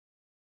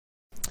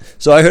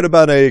So I heard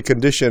about a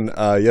condition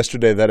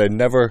yesterday that I'd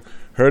never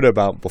heard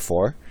about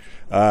before,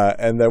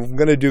 and I'm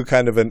going to do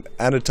kind of an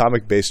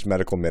anatomic-based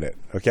medical minute,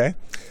 okay?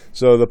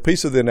 So the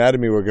piece of the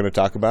anatomy we're going to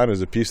talk about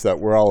is a piece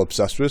that we're all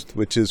obsessed with,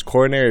 which is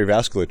coronary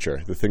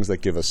vasculature, the things that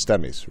give us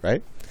STEMIs,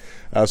 right?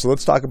 So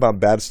let's talk about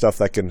bad stuff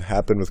that can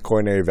happen with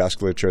coronary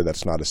vasculature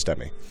that's not a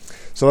STEMI.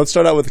 So let's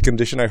start out with a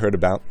condition I heard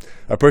about.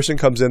 A person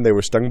comes in, they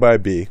were stung by a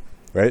bee,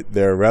 right?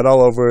 They're red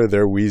all over,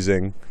 they're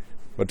wheezing.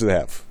 What do they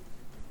have?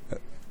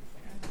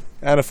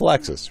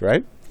 Anaphylaxis,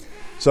 right?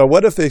 So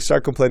what if they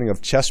start complaining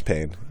of chest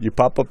pain? You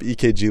pop up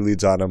EKG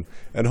leads on them,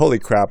 and holy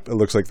crap, it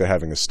looks like they're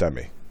having a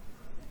STEMI.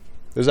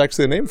 There's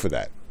actually a name for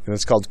that, and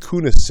it's called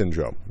Kunis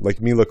syndrome,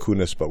 like Mila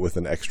Kunis, but with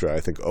an extra, I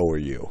think, O or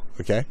U,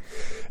 okay?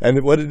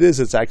 And what it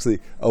is, it's actually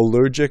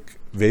allergic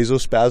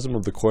vasospasm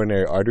of the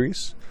coronary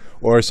arteries,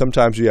 or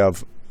sometimes you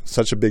have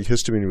such a big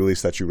histamine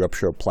release that you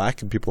rupture a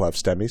plaque and people have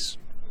STEMIs.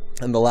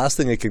 And the last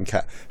thing that can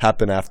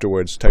happen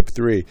afterwards, type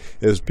 3,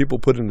 is people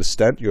put in a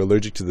stent. You're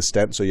allergic to the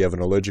stent, so you have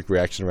an allergic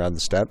reaction around the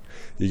stent.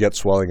 You get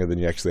swelling, and then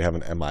you actually have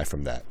an MI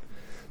from that.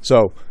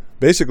 So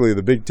basically,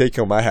 the big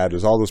take-home I had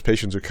is all those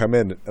patients who come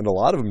in, and a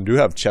lot of them do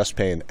have chest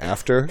pain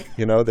after,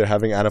 they're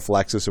having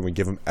anaphylaxis, and we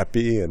give them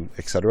epi and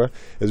et cetera,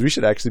 is we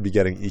should actually be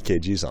getting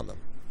EKGs on them.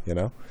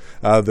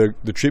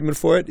 The treatment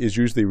for it is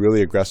usually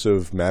really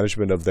aggressive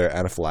management of their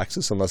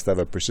anaphylaxis. Unless they have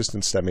a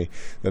persistent STEMI,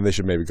 then they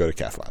should maybe go to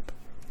cath lab.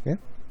 Yeah?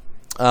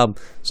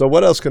 So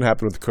what else can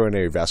happen with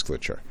coronary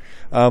vasculature?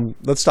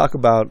 Let's talk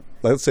about,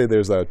 let's say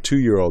there's a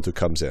 2-year-old who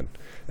comes in,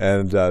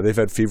 and they've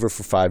had fever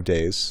for 5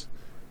 days.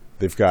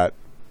 They've got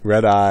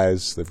red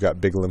eyes. They've got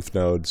big lymph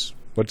nodes.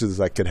 What does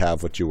that kid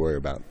have? What do you worry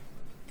about?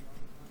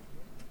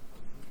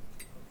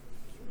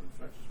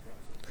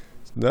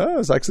 No,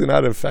 it's actually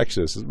not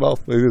infectious. Well,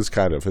 it is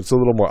kind of. It's a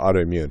little more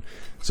autoimmune.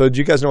 So do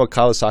you guys know what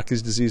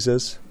Kawasaki's disease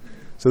is?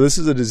 So this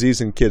is a disease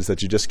in kids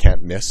that you just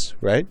can't miss,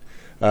 right?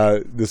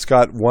 Kids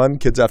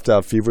have to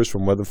have fevers for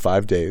more than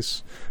 5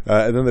 days.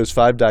 And then there's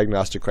 5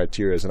 diagnostic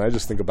criteria. And I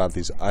just think about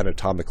these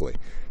anatomically.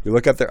 You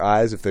look at their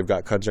eyes if they've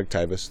got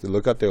conjunctivis. You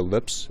look at their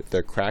lips if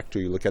they're cracked, or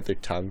you look at their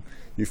tongue.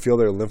 You feel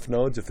their lymph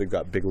nodes if they've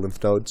got big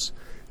lymph nodes.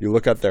 You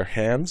look at their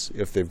hands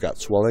if they've got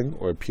swelling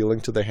or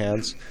peeling to their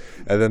hands.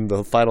 And then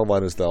the final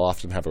one is they'll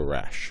often have a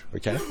rash,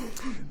 okay?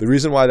 The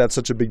reason why that's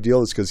such a big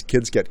deal is because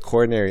kids get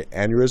coronary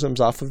aneurysms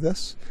off of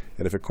this.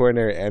 And if a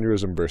coronary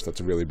aneurysm bursts,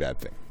 that's a really bad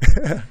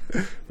thing,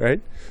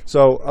 right?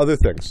 So other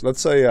things. Let's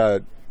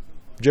say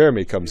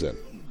Jeremy comes in,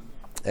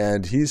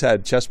 and he's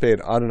had chest pain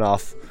on and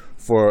off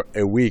for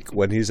a week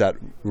when he's at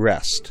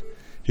rest.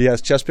 He has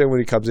chest pain when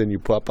he comes in. You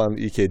put up on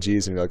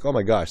EKGs, and you're like, oh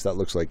my gosh, that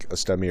looks like a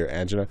STEMI or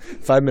angina.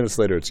 5 minutes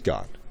later, it's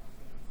gone.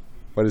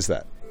 What is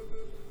that?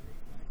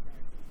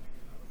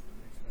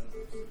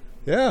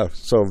 Yeah,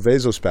 so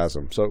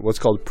vasospasm. So what's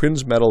called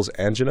Prinzmetal's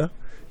angina.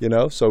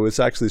 So it's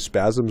actually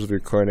spasms of your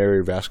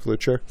coronary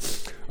vasculature.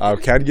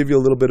 Can give you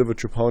a little bit of a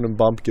troponin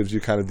bump, gives you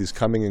kind of these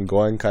coming and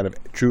going, kind of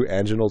true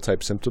anginal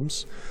type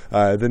symptoms.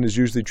 Then is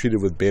usually treated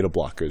with beta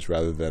blockers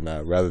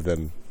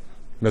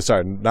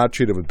not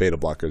treated with beta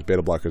blockers.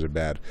 Beta blockers are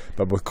bad,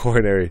 but with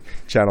coronary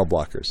channel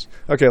blockers.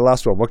 Okay,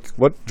 last one.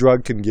 What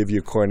drug can give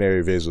you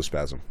coronary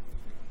vasospasm?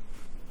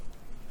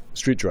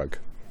 Street drug.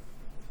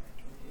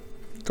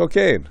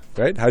 Cocaine,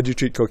 right? How do you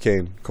treat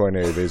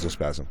coronary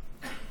vasospasm?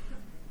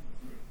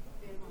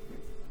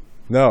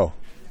 No,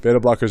 beta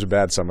blockers are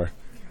bad, Summer.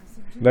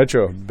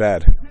 Nitro,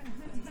 bad.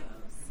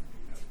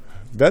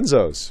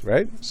 Benzos,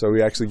 right? So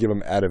we actually give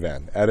them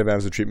Ativan. Ativan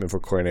is a treatment for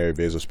coronary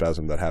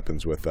vasospasm that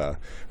happens with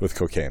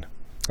cocaine.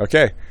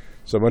 Okay,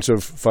 so a bunch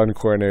of fun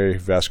coronary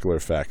vascular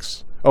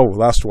facts. Oh,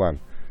 last one.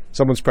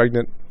 Someone's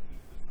pregnant.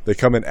 They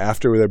come in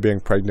after they're being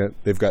pregnant.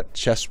 They've got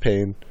chest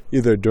pain,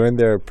 either during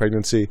their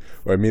pregnancy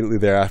or immediately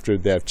thereafter.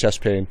 They have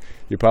chest pain.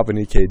 You pop an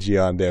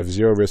EKG on. They have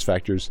 0 risk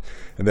factors,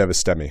 and they have a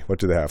STEMI. What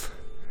do they have?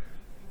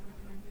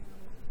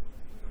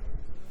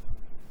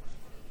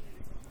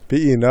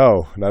 PE,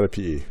 no, not a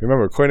PE.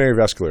 Remember, coronary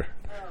vascular.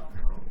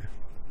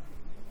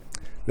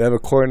 They have a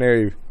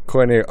coronary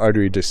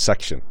artery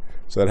dissection.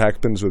 So that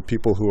happens with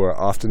people who are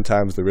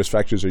oftentimes the risk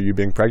factors are you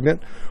being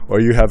pregnant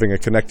or you having a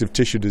connective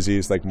tissue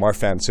disease like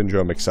Marfan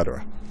syndrome,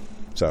 etc.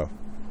 So,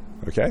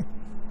 okay.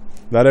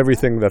 Not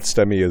everything that's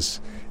STEMI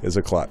is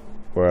a clot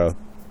or a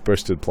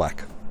bursted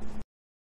plaque.